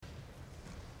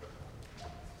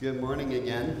Good morning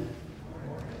again.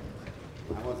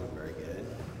 That wasn't very good.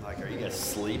 Like, are you guys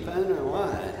sleeping or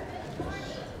what?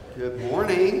 Good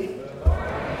morning.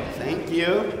 Thank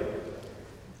you.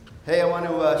 Hey, I want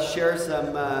to share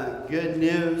some good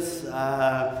news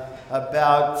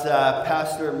about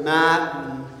Pastor Matt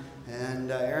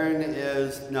and Aaron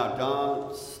is, no,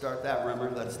 don't start that rumor.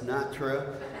 That's not true.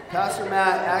 Pastor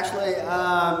Matt actually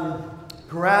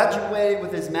graduated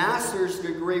with his master's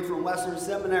degree from Western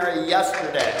Seminary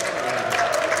yesterday.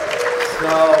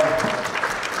 So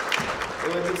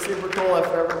it would be super cool if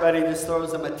everybody just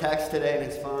throws him a text today and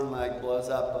his phone like blows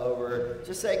up over.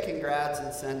 Just say congrats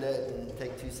and send it and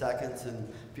take 2 seconds.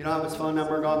 And if you don't have his phone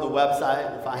number, go on the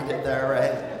website and find it there,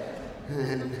 right?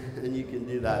 And you can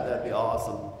do that. That'd be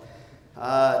awesome.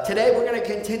 Today we're going to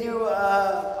continue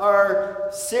our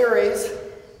series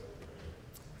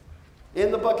in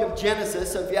the book of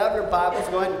Genesis. So if you have your Bibles,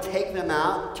 go ahead and take them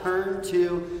out. Turn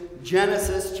to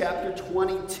Genesis chapter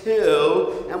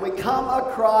 22. And we come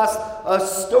across a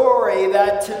story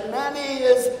that to many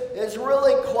is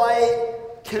really quite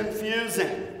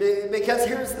confusing. Because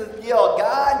here's the deal.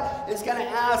 God is going to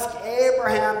ask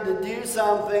Abraham to do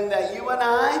something that you and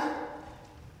I,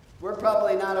 we're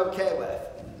probably not okay with.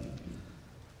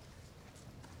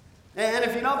 And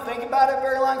if you don't think about it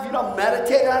very long, if you don't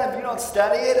meditate on it, if you don't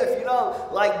study it, if you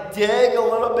don't like dig a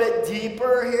little bit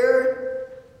deeper here,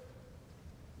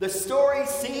 the story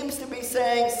seems to be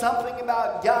saying something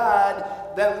about God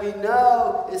that we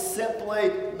know is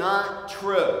simply not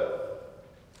true.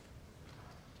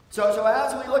 So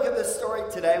as we look at this story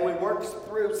today, we work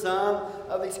through some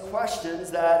of these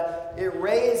questions that it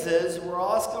raises, we're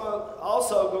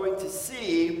also going to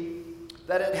see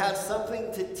that it has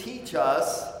something to teach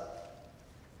us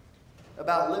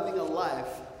about living a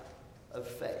life of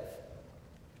faith.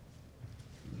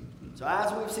 So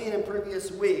as we've seen in previous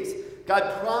weeks, God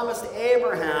promised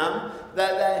Abraham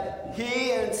that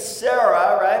he and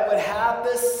Sarah, right, would have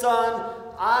this son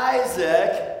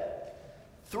Isaac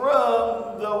through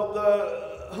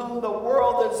whom the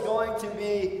world is going to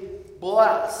be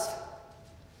blessed.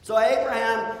 So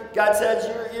Abraham, God says,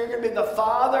 you're going to be the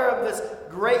father of this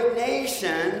great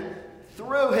nation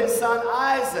through his son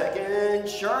Isaac. And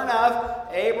sure enough,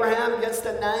 Abraham gets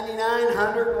to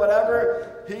 99,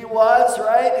 whatever he was,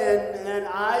 right? And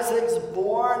Isaac's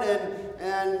born,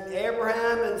 and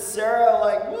Abraham and Sarah are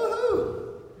like,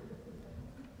 woohoo!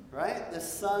 Right? The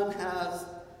son has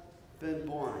been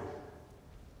born.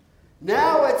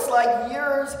 Now it's like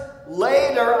years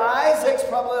later, Isaac's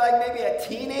probably like maybe a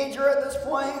teenager at this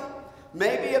point.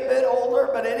 Maybe a bit older,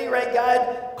 but at any rate,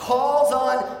 God calls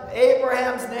on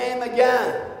Abraham's name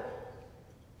again.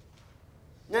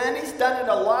 And he's done it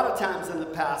a lot of times in the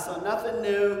past, so nothing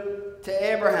new to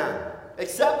Abraham.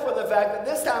 Except for the fact that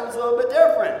this time it's a little bit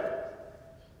different.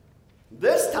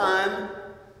 This time,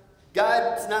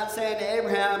 God's not saying to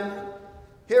Abraham,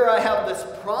 here I have this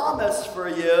promise for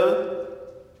you.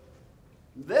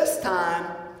 This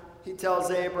time, he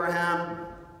tells Abraham,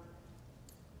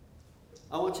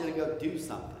 I want you to go do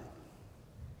something.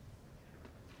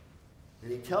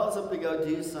 And he tells him to go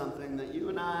do something that you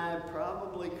and I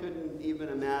probably couldn't even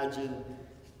imagine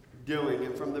doing.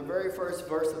 And from the very first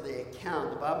verse of the account,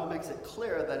 the Bible makes it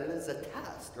clear that it is a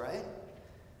test, right?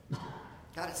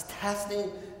 God is testing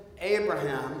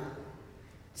Abraham.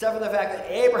 Except for the fact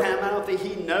that Abraham, I don't think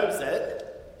he knows it.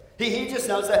 He just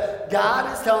knows that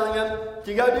God is telling him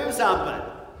to go do something.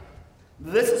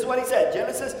 This is what he said.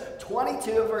 Genesis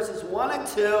 22, verses 1 and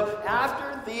 2.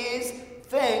 After these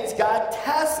things, God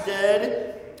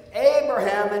tested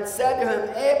Abraham and said to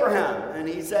him, Abraham. And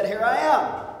he said, here I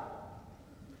am.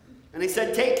 And he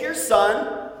said, take your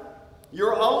son,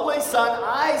 your only son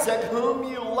Isaac, whom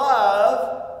you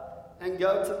love, and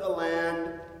go to the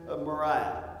land of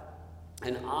Moriah,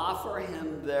 and offer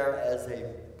him there as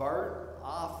a burnt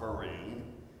offering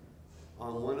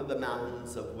on one of the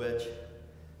mountains of which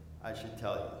I should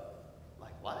tell you.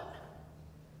 Like what?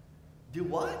 Do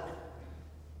what?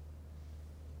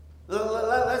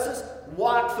 Let's just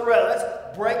walk through it.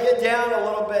 Let's break it down a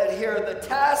little bit here. The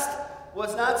test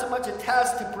was not so much a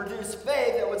test to produce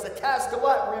faith. It was a test to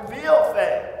what? Reveal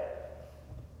faith.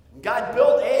 God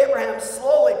built Abraham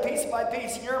slowly, piece by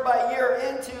piece, year by year,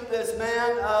 into this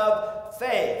man of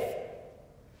faith.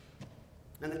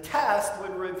 And the test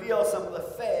would reveal some of the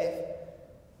faith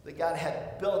that God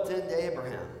had built into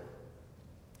Abraham.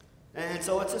 And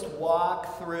so let's just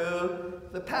walk through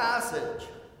the passage.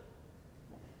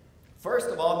 First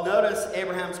of all, notice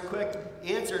Abraham's quick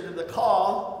answer to the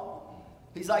call.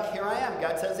 He's like, here I am.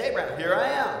 God says, Abraham, here I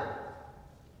am.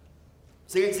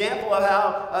 It's the example of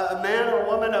how a man or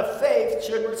woman of faith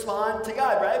should respond to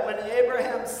God, right? When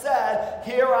Abraham said,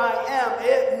 "Here I am,"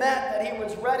 it meant that he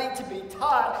was ready to be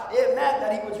taught. It meant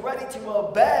that he was ready to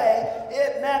obey.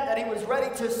 It meant that he was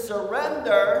ready to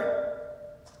surrender.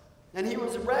 And he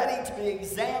was ready to be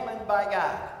examined by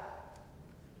God.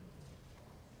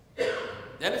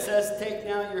 Then it says, "Take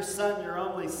now your son, your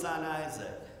only son, Isaac."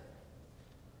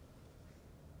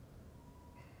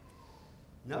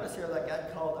 Notice here that God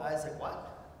called Isaac what?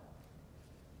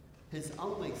 His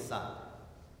only son.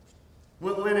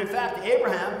 When in fact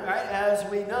Abraham, right, as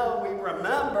we know, we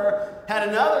remember, had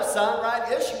another son,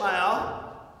 right,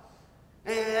 Ishmael.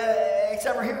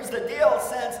 Except for here's the deal,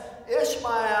 since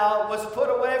Ishmael was put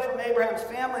away from Abraham's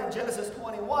family in Genesis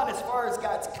 21, as far as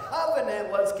God's covenant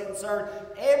was concerned,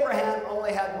 Abraham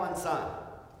only had one son.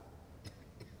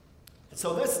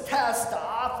 So this test to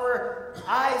offer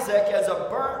Isaac as a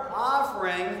burnt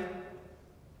offering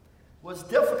was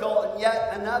difficult in yet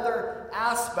another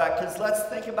aspect, because let's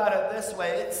think about it this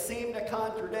way. It seemed to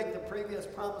contradict the previous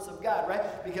promise of God,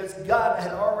 right? Because God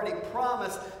had already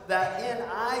promised that in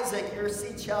Isaac your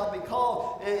seed shall be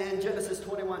called in Genesis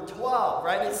 21:12,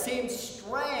 right? It seemed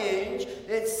strange,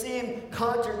 it seemed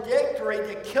contradictory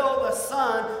to kill the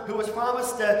son who was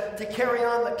promised to carry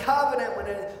on the covenant when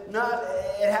it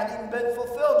hadn't even been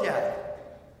fulfilled yet.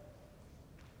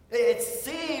 It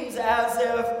seems as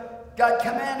if God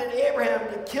commanded Abraham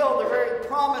to kill the very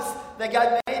promise that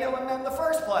God made to him in the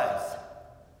first place.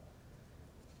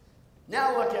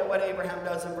 Now look at what Abraham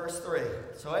does in verse 3.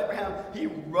 So Abraham, he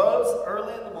rose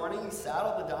early in the morning, he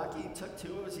saddled the donkey, he took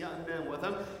 2 of his young men with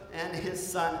him, and his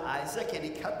son Isaac, and he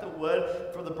cut the wood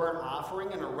for the burnt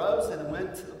offering, and arose and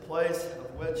went to the place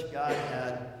of which God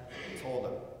had told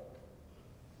him.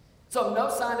 So no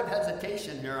sign of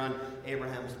hesitation here on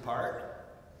Abraham's part.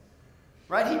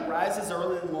 Right? He rises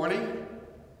early in the morning.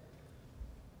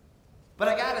 But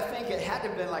I got to think it had to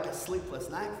have been like a sleepless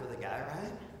night for the guy,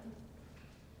 right?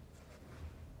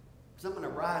 So I'm going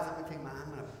to rise, I'm going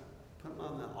to put him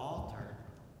on the altar,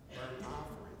 burnt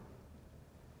offering.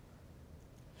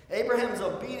 Abraham's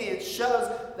obedience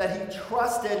shows that he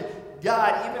trusted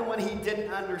God even when he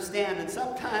didn't understand. And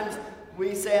sometimes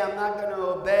we say, I'm not going to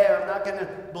obey, or I'm not going to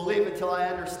believe until I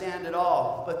understand it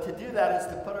all. But to do that is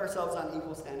to put ourselves on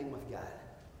equal standing with God.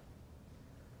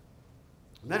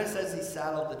 And then it says he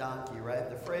saddled the donkey, right?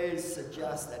 The phrase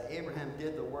suggests that Abraham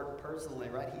did the work personally,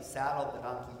 right? He saddled the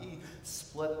donkey. He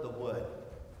split the wood.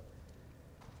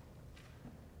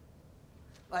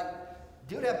 Like,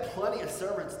 dude had plenty of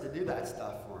servants to do that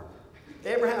stuff for him.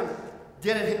 Abraham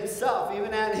did it himself,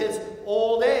 even at his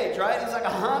old age, right? He's like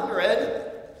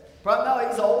 100. Probably no,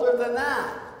 he's older than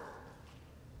that.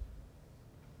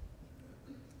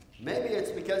 Maybe it's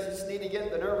because you just need to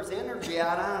get the nervous energy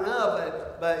out. I don't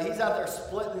know, but he's out there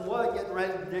splitting wood, getting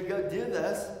ready to go do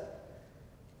this.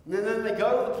 And then they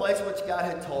go to the place which God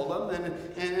had told them,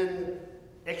 and in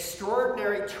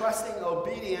extraordinary trusting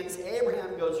obedience,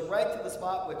 Abraham goes right to the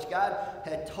spot which God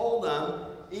had told them,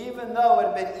 even though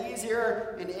it had been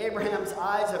easier in Abraham's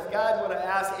eyes if God would have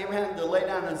asked Abraham to lay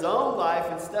down his own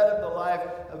life instead of the life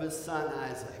of his son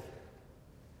Isaac.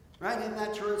 Right? Isn't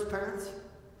that true as parents?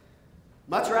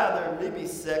 Much rather me be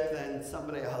sick than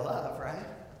somebody I love, right?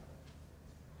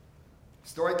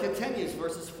 Story continues,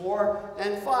 verses 4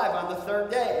 and 5. On the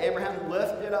third day, Abraham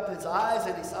lifted up his eyes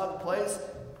and he saw the place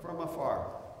from afar.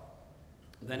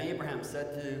 Then Abraham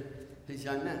said to his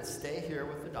young men, "Stay here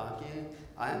with the donkey, and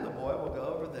I and the boy will go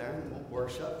over there and we'll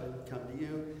worship and come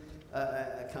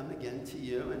again to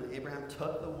you." And Abraham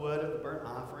took the wood of the burnt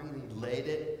offering and he laid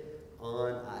it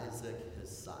on Isaac, his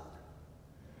son.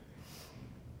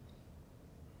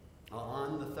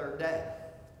 On the third day,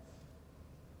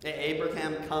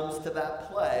 Abraham comes to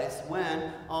that place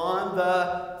when, on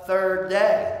the third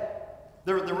day,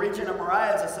 the region of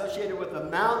Moriah is associated with the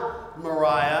Mount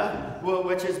Moriah,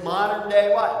 which is modern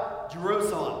day what?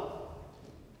 Jerusalem.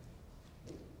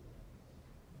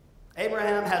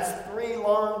 Abraham has 3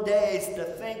 long days to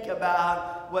think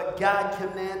about what God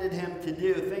commanded him to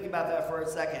do. Think about that for a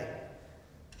second.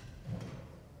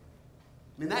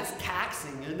 I mean, that's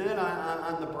taxing, isn't it,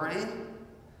 on the brain?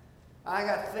 I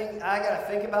got to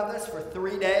think about this for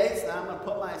 3 days. Then I'm going to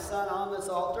put my son on this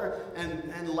altar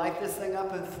and light this thing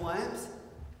up in flames.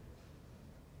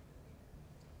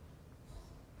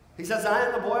 He says, I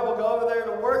and the boy will go over there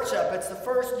to worship. It's the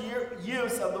first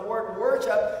use of the word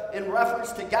worship in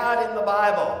reference to God in the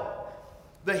Bible.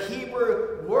 The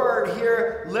Hebrew word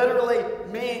here literally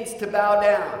means to bow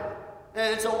down.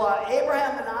 And so while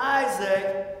Abraham and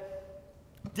Isaac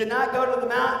did not go to the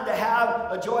mountain to have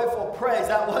a joyful praise,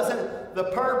 that wasn't the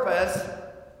purpose.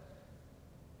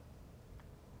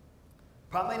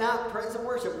 Probably not praise and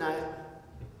worship night.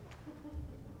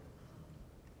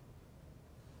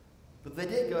 But they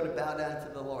did go to bow down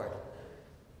to the Lord.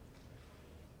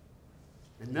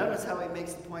 And notice how he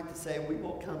makes the point to say, we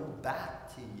will come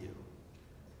back to you.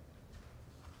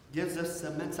 Gives us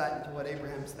some insight into what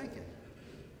Abraham's thinking.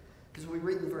 Because we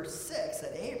read in verse 6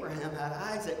 that Abraham had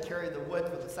Isaac carry the wood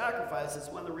for the sacrifice. It's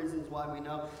one of the reasons why we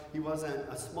know he wasn't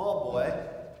a small boy.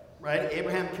 Right?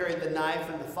 Abraham carried the knife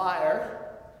and the fire.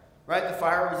 Right? The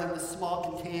fire was in this small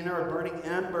container of burning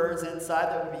embers inside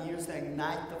that would be used to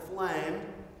ignite the flame.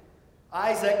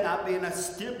 Isaac, not being a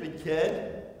stupid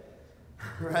kid,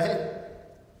 right?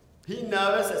 He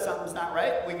noticed that something's not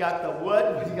right. We got the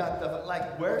wood, we got the,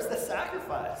 where's the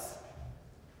sacrifice?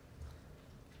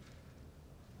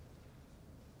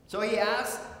 So he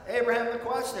asked Abraham the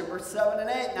question, verse 7 and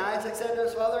 8. And Isaac said to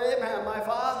his father Abraham, my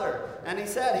father. And he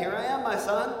said, here I am, my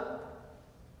son.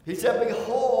 He said,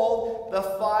 behold, the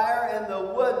fire and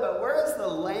the wood, but where is the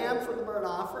lamb for the burnt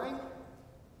offering?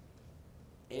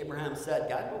 Abraham said,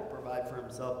 God will provide for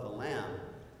himself the lamb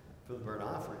for the burnt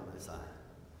offering, my son.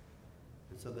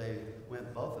 And so they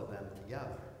went, both of them,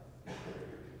 together.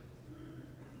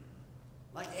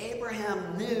 Like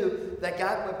Abraham knew that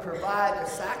God would provide a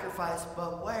sacrifice,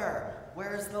 but where?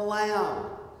 Where's the lamb?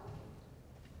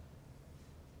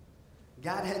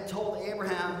 God had told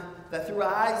Abraham that through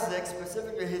Isaac,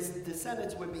 specifically his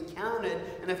descendants would be counted,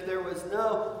 and if there was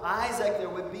no Isaac, there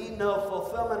would be no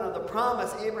fulfillment of the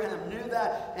promise. Abraham knew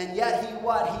that, and yet he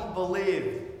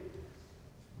believed.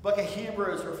 Book of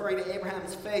Hebrews, referring to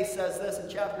Abraham's faith, says this in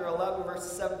chapter 11,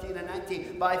 verses 17 and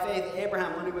 19. By faith,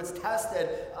 Abraham, when he was tested,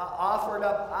 offered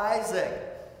up Isaac.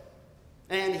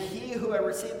 And he who had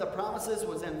received the promises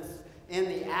was in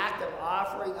the act of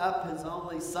offering up his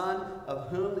only son, of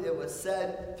whom it was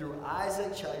said, through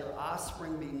Isaac shall your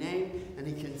offspring be named. And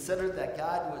he considered that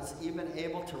God was even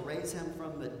able to raise him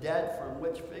from the dead, from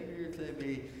which,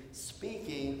 figuratively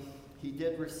speaking, he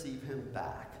did receive him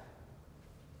back.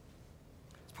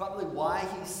 It's probably why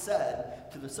he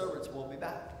said to the servants, we'll be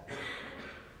back.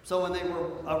 So when they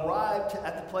arrived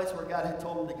at the place where God had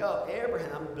told him to go,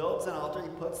 Abraham builds an altar. He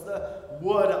puts the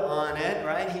wood on it,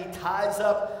 right? He ties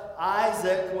up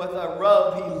Isaac with a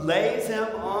rope. He lays him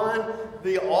on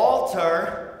the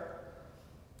altar.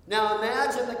 Now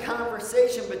imagine the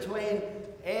conversation between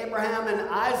Abraham and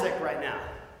Isaac right now.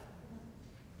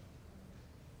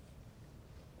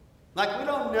 Like, we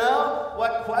don't know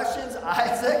what questions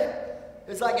Isaac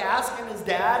is asking his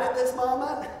dad at this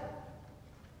moment.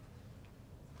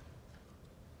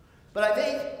 But I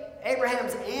think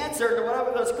Abraham's answer to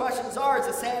whatever those questions are is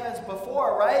the same as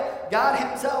before, right? God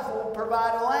himself will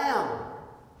provide a lamb.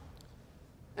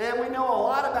 And we know a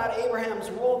lot about Abraham's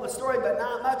role in the story, but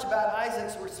not much about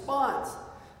Isaac's response.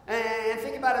 And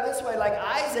think about it this way,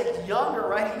 Isaac's younger,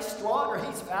 right? He's stronger,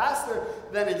 he's faster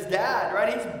than his dad,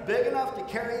 right? He's big enough to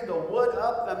carry the wood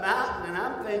up the mountain. And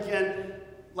I'm thinking,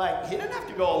 he didn't have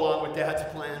to go along with Dad's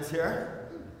plans here.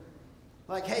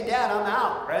 Hey, Dad, I'm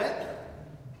out, right?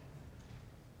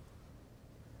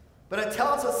 But it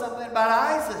tells us something about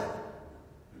Isaac,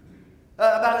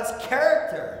 about his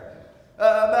character,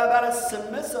 about his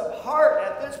submissive heart.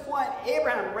 At this point,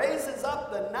 Abraham raises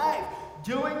up the knife,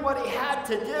 doing what he had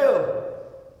to do.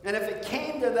 And if it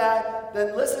came to that,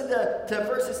 then listen to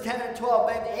verses 10 and 12.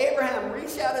 Then Abraham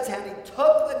reached out his hand, he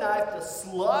took the knife to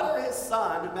slaughter his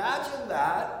son. Imagine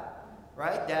that,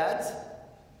 right, dads?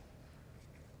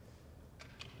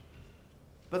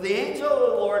 But the angel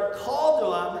of the Lord called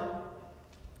to him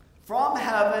from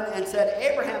heaven and said,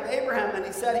 Abraham, Abraham. And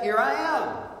he said, here I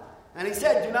am. And he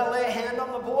said, do not lay a hand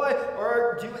on the boy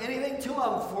or do anything to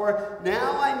him, for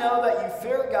now I know that you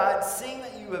fear God, seeing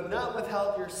that you have not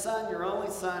withheld your son, your only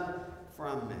son,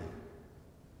 from me.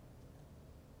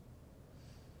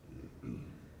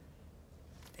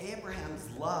 Abraham's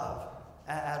love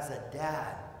as a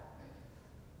dad,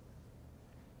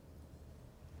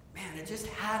 man, it just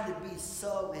had to be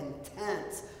so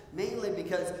intense. Mainly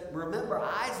because, remember,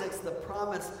 Isaac's the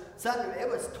promised son.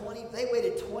 They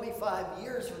waited 25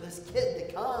 years for this kid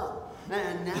to come.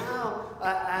 And now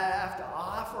I have to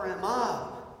offer him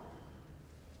up.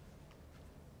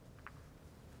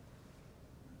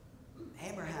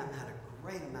 Abraham had a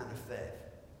great amount of faith.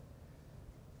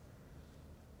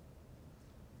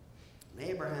 And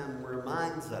Abraham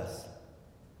reminds us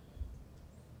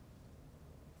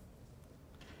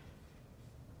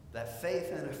that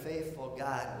faith in a faithful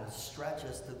God will stretch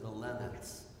us to the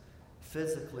limits,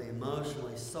 physically,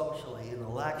 emotionally, socially,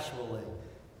 intellectually,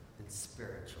 and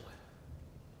spiritually.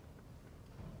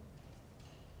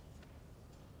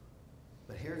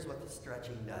 But here's what the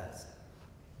stretching does.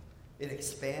 It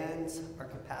expands our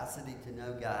capacity to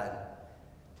know God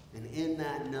And in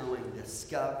that knowing,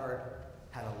 discover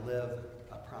how to live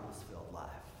a promise-filled life.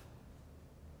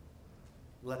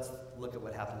 Let's look at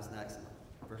what happens next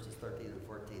in verses 13 and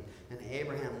 14. And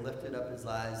Abraham lifted up his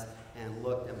eyes and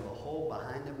looked, and behold,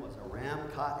 behind him was a ram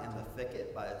caught in the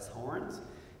thicket by its horns.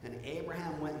 And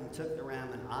Abraham went and took the ram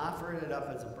and offered it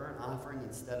up as a burnt offering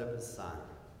instead of his son.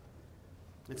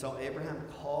 And so Abraham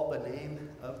called the name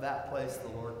of that place, the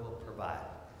Lord will provide.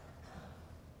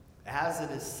 As it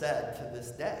is said to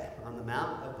this day, on the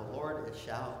mount of the Lord it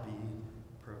shall be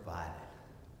provided.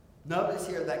 Notice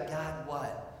here that God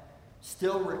what?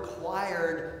 Still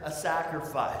required a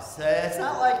sacrifice. It's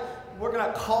not like we're going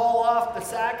to call off the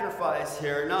sacrifice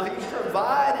here. No, he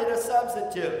provided a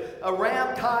substitute. A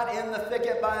ram caught in the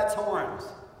thicket by its horns.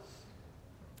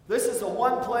 This is the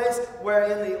one place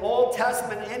where in the Old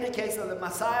Testament indicates that the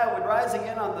Messiah would rise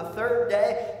again on the third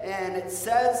day. And it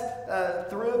says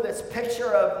through this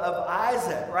picture of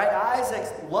Isaac, right? Isaac's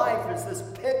life is this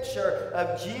picture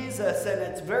of Jesus. And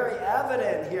it's very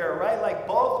evident here, right? Like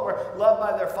both were loved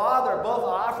by their father. Both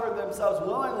offered themselves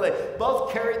willingly.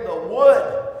 Both carried the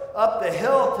wood up the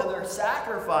hill to their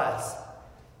sacrifice.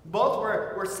 Both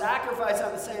were sacrificed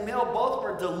on the same hill. Both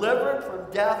were delivered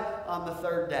from death on the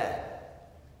third day.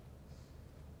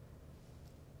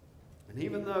 And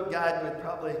even though God would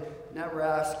probably never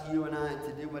ask you and I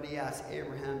to do what he asked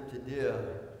Abraham to do,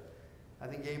 I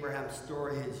think Abraham's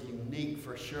story is unique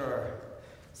for sure.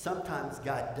 Sometimes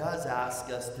God does ask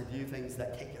us to do things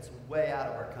that take us way out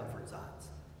of our comfort zones.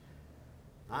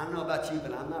 I don't know about you,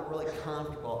 but I'm not really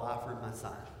comfortable offering my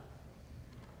son.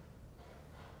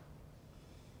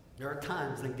 There are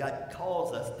times when God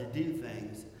calls us to do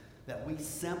things that we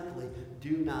simply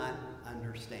do not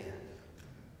understand.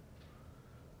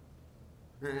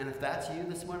 And if that's you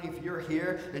this morning, if you're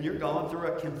here and you're going through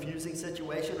a confusing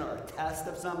situation or a test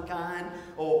of some kind,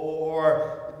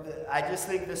 or I just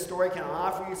think this story can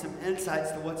offer you some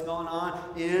insights to what's going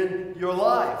on in your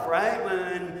life, right?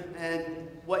 And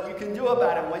what you can do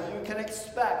about it, what you can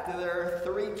expect. There are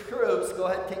three truths. Go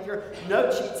ahead and take your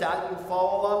note sheets out. You can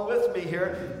follow along with me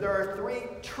here. There are three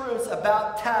truths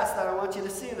about tests that I want you to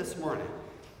see this morning.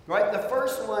 Right? The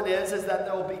first one is that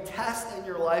there will be tests in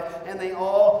your life, and they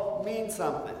all mean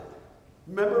something.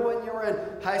 Remember when you were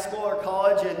in high school or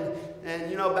college, and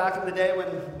you know, back in the day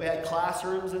when we had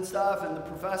classrooms and stuff, and the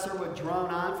professor would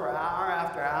drone on for hour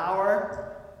after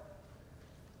hour?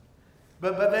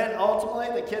 But then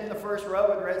ultimately, the kid in the first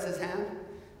row would raise his hand,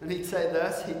 and he'd say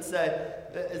this. He'd say,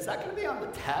 "Is that going to be on the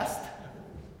test?"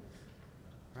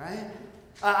 Right?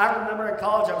 I remember in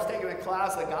college, I was taking a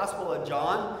class, the Gospel of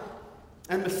John,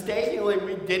 and mistakenly,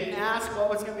 we didn't ask what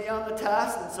was going to be on the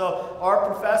test. And so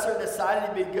our professor decided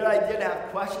it'd be a good idea to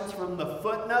have questions from the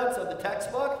footnotes of the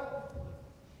textbook.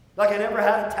 Like I never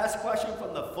had a test question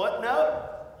from the footnote.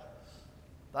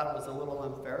 Thought it was a little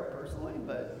unfair personally,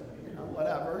 but you know,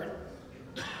 whatever.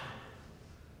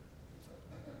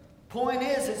 Point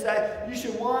is that you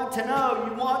should want to know.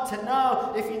 You want to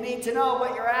know if you need to know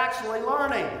what you're actually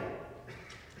learning.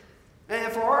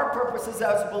 And for our purposes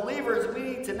as believers, we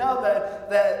need to know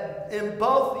that in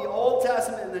both the Old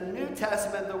Testament and the New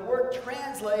Testament, the word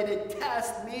translated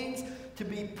test means to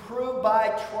be proved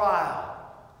by trial.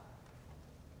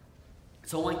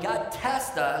 So when God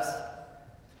tests us,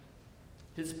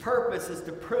 his purpose is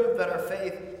to prove that our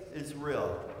faith is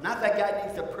real. Not that God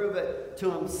needs to prove it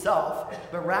to himself,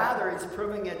 but rather he's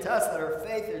proving it to us that our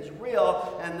faith is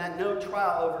real and that no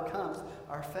trial overcomes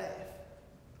our faith.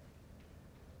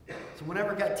 So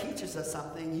whenever God teaches us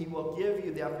something, he will give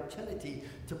you the opportunity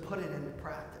to put it into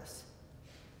practice.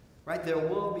 Right? There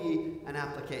will be an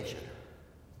application.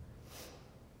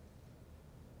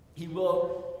 He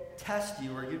will test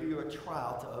you or give you a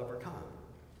trial to overcome.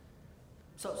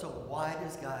 So why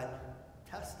does God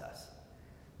test us?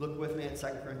 Look with me at 2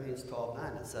 Corinthians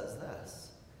 12:9. It says this.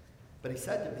 But he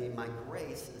said to me, my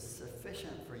grace is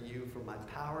sufficient for you, for my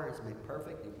power is made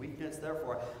perfect in weakness.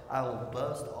 Therefore, I will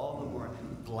boast all the more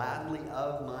gladly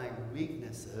of my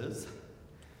weaknesses,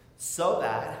 so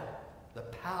that the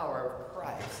power of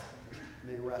Christ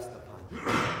may rest upon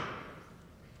you.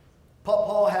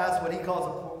 Paul has what he calls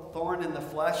a thorn in the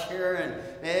flesh here, and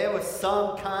it was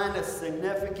some kind of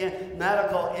significant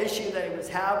medical issue that he was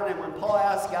having, and when Paul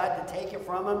asked God to take it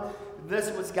from him,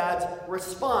 this was God's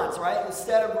response, right?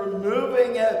 Instead of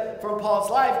removing it from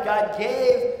Paul's life, God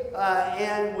gave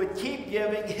and would keep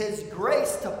giving his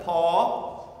grace to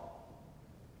Paul.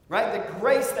 Right? The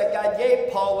grace that God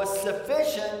gave Paul was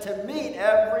sufficient to meet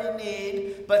every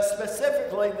need, but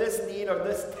specifically this need or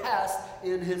this test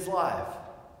in his life.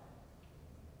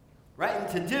 Right? And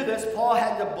to do this, Paul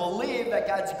had to believe that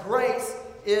God's grace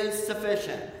is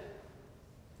sufficient.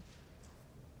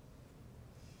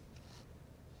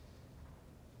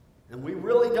 And we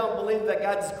really don't believe that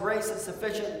God's grace is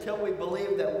sufficient until we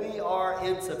believe that we are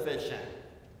insufficient.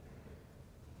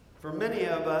 For many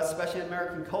of us, especially in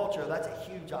American culture, that's a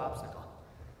huge obstacle.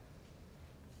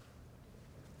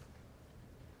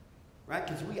 Right?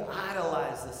 Because we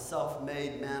idolize the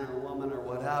self-made man or woman or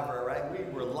whatever, right? We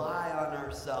rely on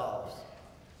ourselves.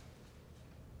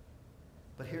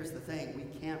 But here's the thing,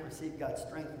 we can't receive God's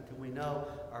strength until we know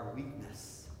our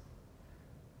weakness.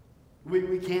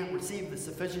 We can't receive the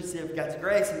sufficiency of God's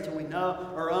grace until we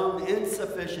know our own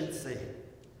insufficiency.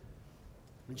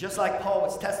 And just like Paul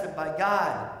was tested by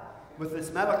God with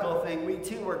this medical thing, we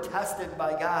too were tested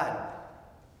by God.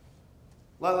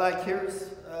 Well, like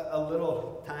here's a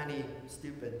little tiny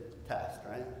stupid test,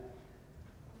 right?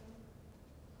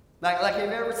 Like have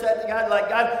you ever said to God, like,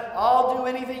 God, I'll do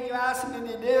anything you ask me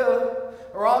to do,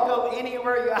 or I'll go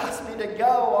anywhere you ask me to go,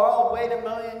 or I'll wait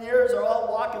 1,000,000 years, or I'll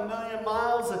walk 1,000,000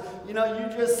 miles, and, you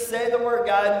just say the word,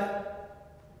 God.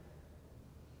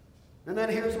 And then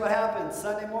here's what happens.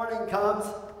 Sunday morning comes,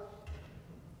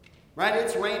 right?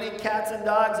 It's raining cats and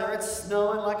dogs, or it's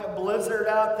snowing like a blizzard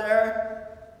out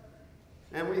there.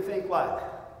 And we think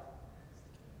what?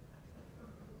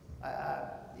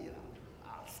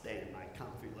 I'll stay in my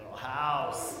comfy little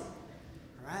house,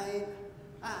 right?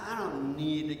 I don't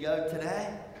need to go today.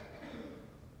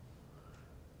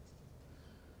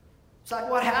 It's like,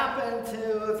 what happened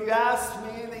to, if you ask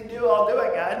me anything to do, I'll do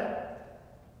it, God.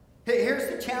 Here's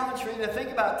the challenge for you to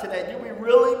think about today. Do we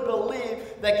really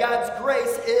believe that God's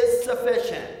grace is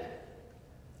sufficient?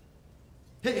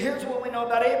 Here's what we know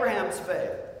about Abraham's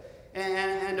faith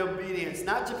and obedience.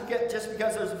 Not just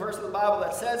because there's a verse in the Bible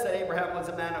that says that Abraham was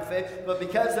a man of faith, but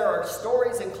because there are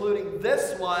stories, including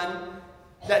this one,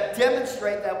 that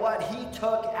demonstrate that what? He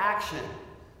took action.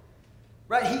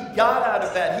 Right? He got out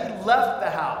of bed. He left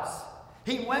the house.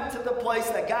 He went to the place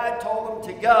that God told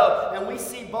him to go. And we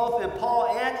see both in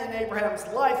Paul and in Abraham's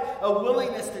life a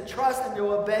willingness to trust and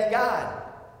to obey God.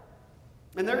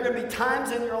 And there are going to be times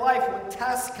in your life when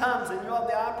test comes and you'll have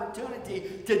the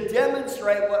opportunity to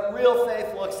demonstrate what real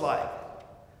faith looks like.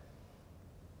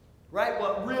 Right?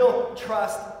 What real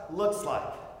trust looks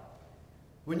like.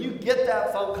 When you get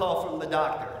that phone call from the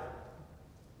doctor,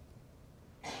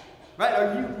 right?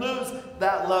 Or you lose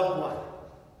that loved one.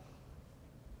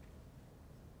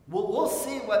 We'll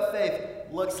see what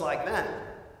faith looks like then.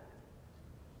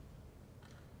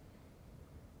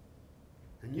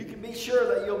 And you can be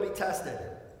sure that you'll be tested.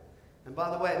 And by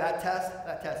the way, that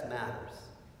test matters.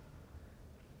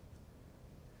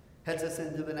 Heads us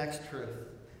into the next truth.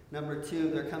 Number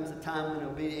 2, there comes a time when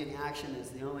obedient action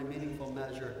is the only meaningful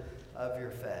measure of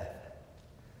your faith.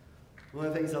 One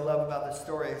of the things I love about this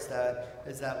story is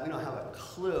that we don't have a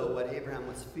clue what Abraham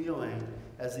was feeling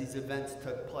as these events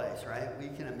took place, right? We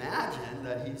can imagine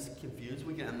that he's confused.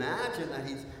 We can imagine that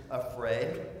he's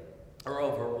afraid or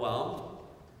overwhelmed.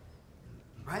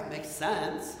 Right? Makes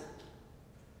sense.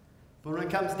 But when it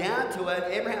comes down to it,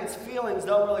 Abraham's feelings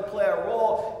don't really play a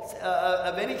role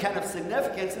of any kind of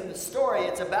significance in the story.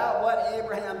 It's about what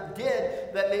Abraham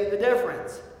did that made the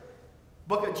difference.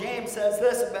 Book of James says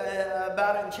this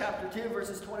about it in chapter 2,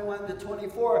 verses 21 to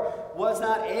 24. Was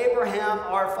not Abraham,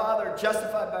 our father,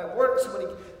 justified by works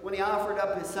when he offered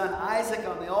up his son Isaac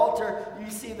on the altar? You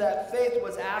see that faith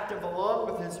was active along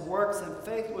with his works, and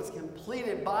faith was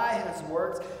completed by his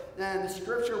works. And the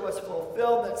scripture was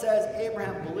fulfilled that says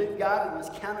Abraham believed God and was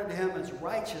counted to him as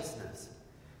righteousness.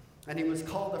 And he was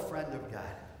called a friend of God.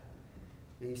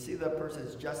 And you see that person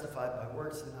is justified by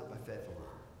works and not by faith alone.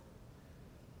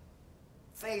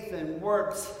 Faith and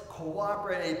works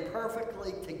cooperated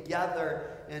perfectly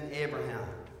together in Abraham.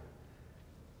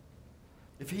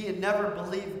 If he had never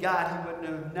believed God, he would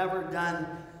have never done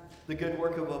the good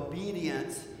work of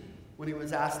obedience when he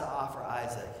was asked to offer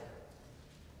Isaac.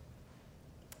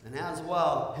 And as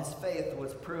well, his faith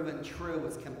was proven true,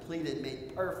 was completed,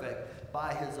 made perfect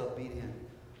by his obedient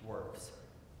works.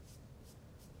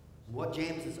 What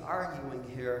James is arguing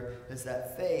here is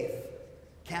that faith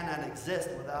cannot exist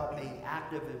without being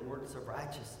active in works of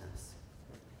righteousness.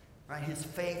 Right? His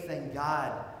faith in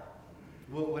God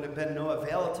would have been no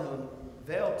avail to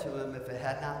him if it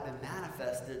had not been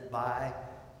manifested by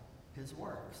his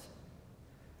works.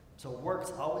 So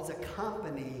works always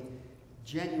accompany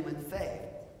genuine faith,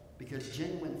 because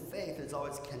genuine faith is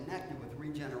always connected with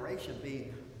regeneration,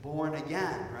 being born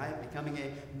again, right? Becoming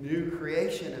a new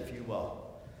creation, if you will.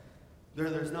 If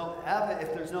there's no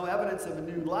evidence of a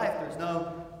new life, there's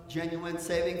no genuine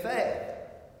saving faith.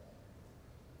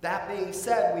 That being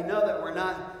said, we know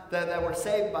that we're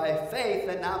saved by faith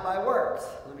and not by works.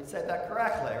 Let me say that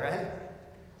correctly, right?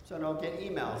 So I don't get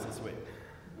emails this week.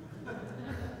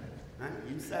 Right?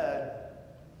 You said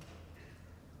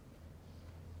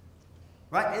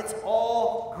Right? It's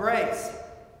all grace.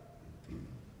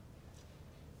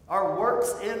 Our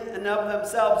works in and of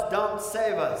themselves don't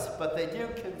save us, but they do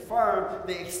confirm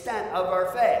the extent of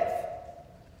our faith.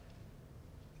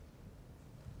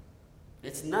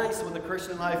 It's nice when the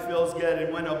Christian life feels good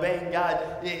and when obeying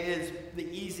God is the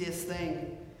easiest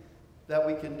thing that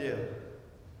we can do.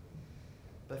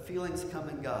 But feelings come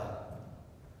and go.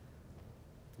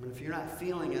 And if you're not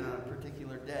feeling it on a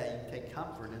particular day, you take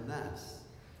comfort in this.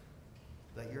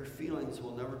 That your feelings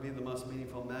will never be the most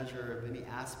meaningful measure of any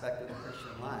aspect of the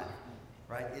Christian life.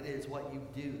 Right? It is what you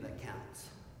do that counts.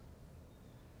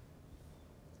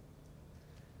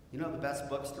 You know, the best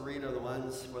books to read are the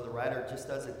ones where the writer just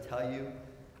doesn't tell you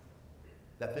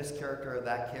that this character or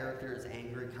that character is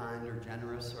angry, kind, or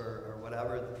generous, or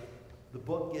whatever. The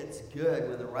book gets good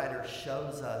when the writer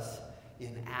shows us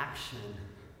in action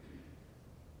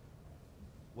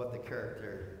what the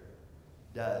character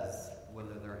does,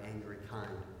 whether they're angry, kind,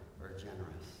 or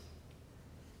generous.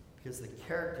 Because the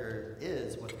character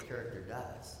is what the character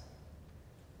does.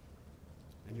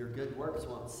 And your good works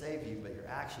won't save you, but your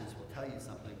actions will tell you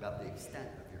something about the extent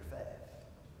of your faith.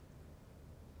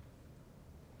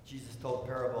 Jesus told a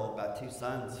parable about two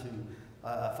sons who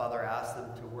a father asked them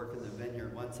to work in the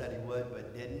vineyard. One said he would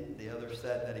but didn't. The other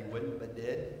said that he wouldn't but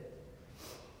did.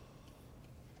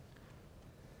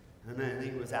 And then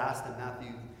he was asked in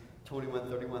Matthew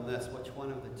 21:31 this, which one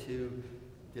of the two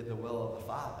did the will of the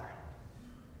Father?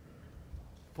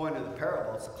 The point of the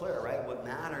parable is clear, right? What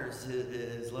matters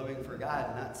is living for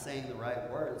God and not saying the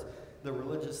right words. The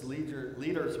religious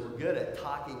leaders were good at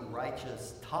talking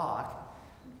righteous talk,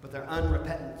 but their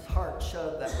unrepentant hearts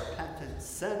showed that repentant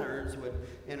sinners would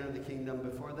enter the kingdom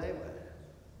before they would.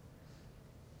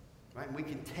 Right? And we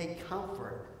can take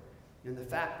comfort in the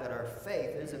fact that our faith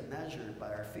isn't measured by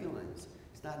our feelings.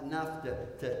 It's not enough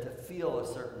to feel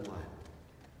a certain way.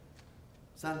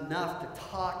 It's not enough to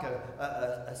talk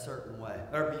a certain way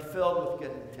or be filled with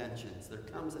good intentions. There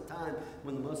comes a time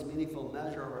when the most meaningful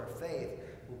measure of our faith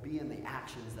will be in the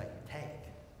actions that you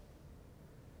take.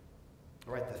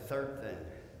 All right, the third thing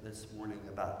this morning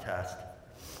about test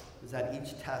is that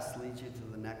each test leads you to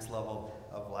the next level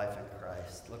of life in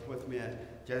Christ. Look with me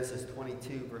at Genesis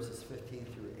 22, verses 15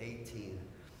 through 18.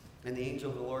 And the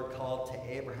angel of the Lord called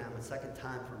to Abraham a second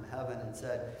time from heaven and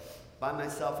said, "By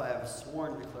myself I have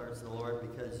sworn, declares the Lord,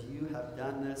 because you have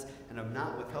done this and have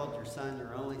not withheld your son,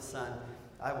 your only son,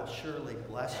 I will surely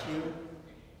bless you,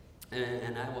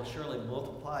 and I will surely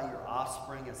multiply your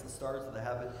offspring as the stars of the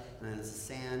heaven and as the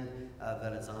sand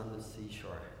that is on the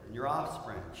seashore. And your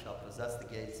offspring shall possess the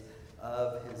gates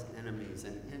of his enemies,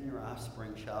 and in your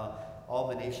offspring shall all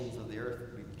the nations of the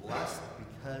earth be blessed,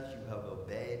 because you have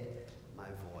obeyed my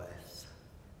voice."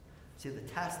 See, the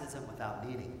test isn't without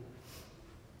meaning.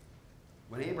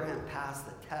 When Abraham passed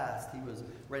the test, he was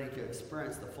ready to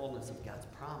experience the fullness of God's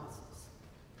promises.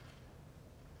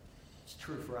 It's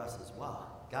true for us as well.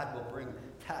 God will bring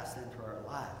tests into our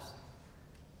lives.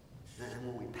 And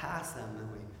when we pass them,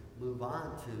 then we move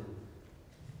on to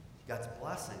God's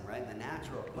blessing, right? The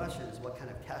natural question is, what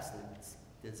kind of test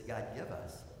does God give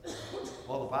us?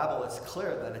 Well, the Bible is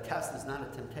clear that a test is not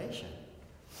a temptation.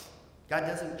 God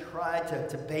doesn't try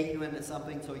to bait you into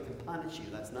something so he can punish you.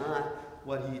 That's not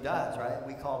what he does, right?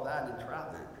 We call that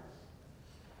entrapment.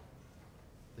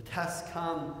 The tests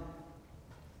come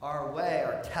our way,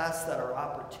 are tests that are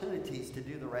opportunities to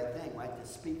do the right thing, right? To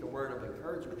speak a word of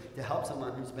encouragement, to help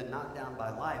someone who's been knocked down by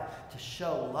life, to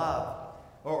show love,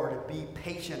 or to be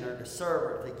patient, or to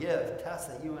serve, or to give. Tests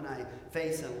that you and I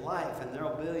face in life, and there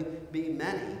will be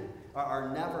many, are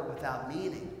never without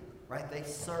meaning, right? They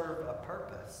serve a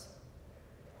purpose.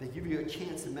 They give you a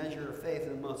chance to measure your faith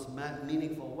in the most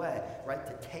meaningful way, right?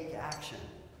 To take action.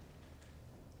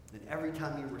 And every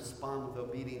time you respond with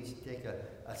obedience, you take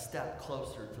a step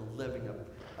closer to living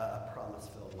a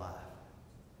promise-filled life.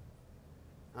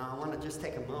 I want to just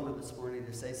take a moment this morning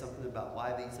to say something about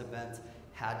why these events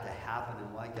had to happen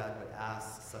and why God would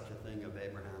ask such a thing of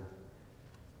Abraham.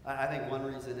 I think one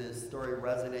reason his story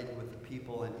resonated with the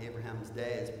people in Abraham's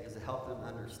day is because it helped them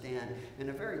understand in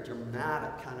a very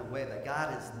dramatic kind of way that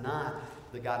God is not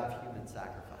the God of human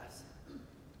sacrifice.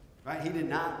 Right? He did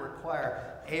not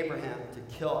require Abraham to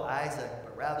kill Isaac,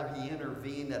 but rather he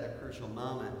intervened at a crucial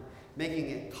moment, making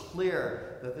it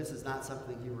clear that this is not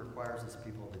something he requires his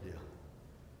people to do.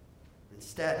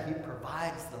 Instead, he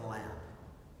provides the lamb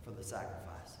for the sacrifice.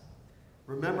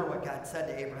 Remember what God said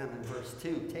to Abraham in verse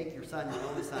 2. Take your son, your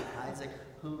only son, Isaac,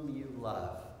 whom you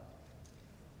love.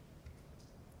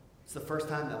 It's the first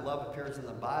time that love appears in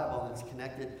the Bible, and it's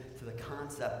connected to the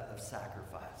concept of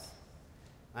sacrifice.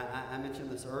 I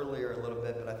mentioned this earlier a little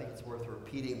bit, but I think it's worth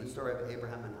repeating. The story of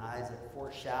Abraham and Isaac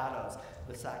foreshadows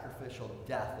the sacrificial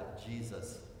death of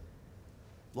Jesus.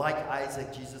 Like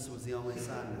Isaac, Jesus was the only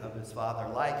son of his father.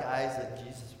 Like Isaac,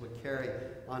 Jesus would carry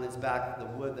on his back the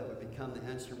wood that would become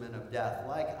the instrument of death.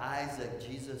 Like Isaac,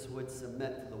 Jesus would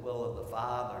submit to the will of the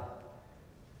Father.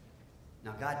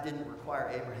 Now, God didn't require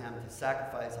Abraham to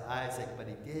sacrifice Isaac, but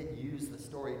he did use the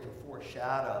story to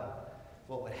foreshadow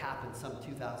what would happen some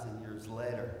 2,000 years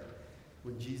later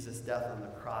when Jesus' death on the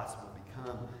cross would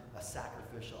become a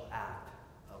sacrificial act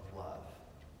of love.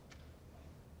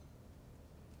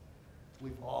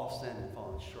 We've all sinned and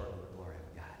fallen short of the glory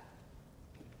of God.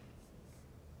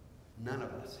 None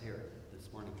of us here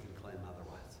this morning can claim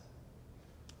otherwise.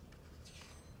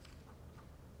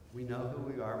 We know who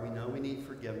we are. We know we need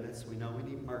forgiveness. We know we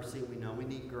need mercy. We know we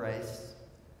need grace.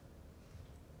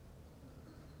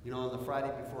 You know, on the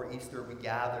Friday before Easter, we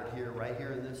gathered here, right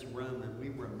here in this room, and we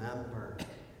remembered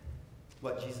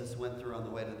what Jesus went through on the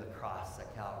way to the cross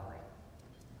at Calvary.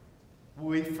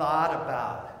 We thought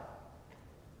about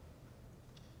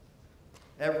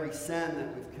every sin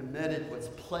that we've committed was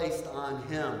placed on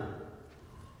him,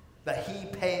 that he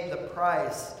paid the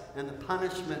price and the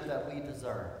punishment that we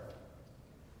deserve.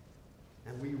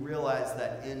 And we realize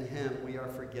that in him we are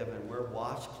forgiven. We're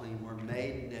washed clean. We're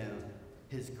made new.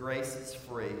 His grace is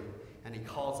free. And he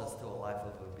calls us to a life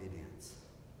of obedience.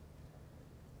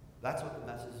 That's what the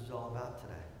message is all about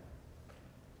today.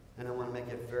 And I want to make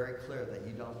it very clear that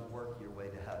you don't work your way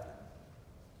to heaven.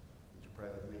 Would you pray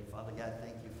with me? Father God,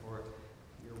 thank you for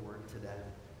your word today.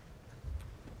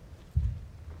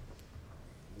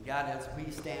 God, as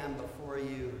we stand before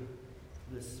you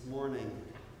this morning,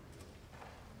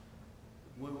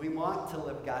 we want to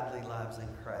live godly lives in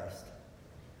Christ.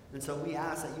 And so we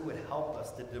ask that you would help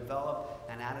us to develop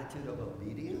an attitude of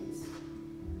obedience,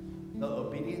 the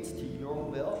obedience to your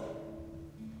will,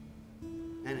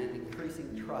 and an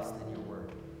increasing trust in your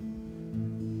word.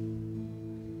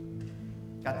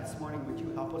 God, this morning, would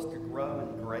you help us to grow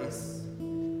in grace,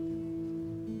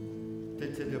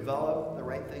 to develop the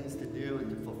right things to do, and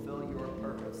to fulfill your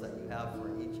purpose that you have for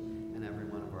each and every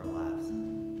one of our lives.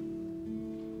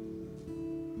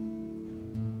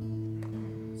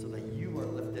 So that you are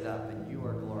lifted up and you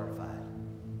are glorified.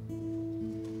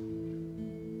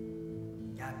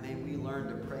 God, may we learn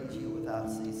to praise you without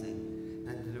ceasing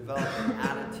and to develop an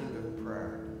attitude of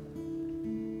prayer.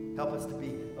 Help us to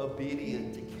be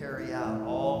obedient, to carry out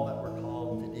all that we're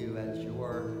called to do as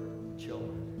your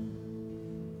children.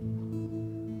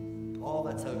 All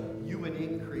that so you would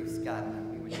increase, God,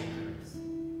 and we would decrease.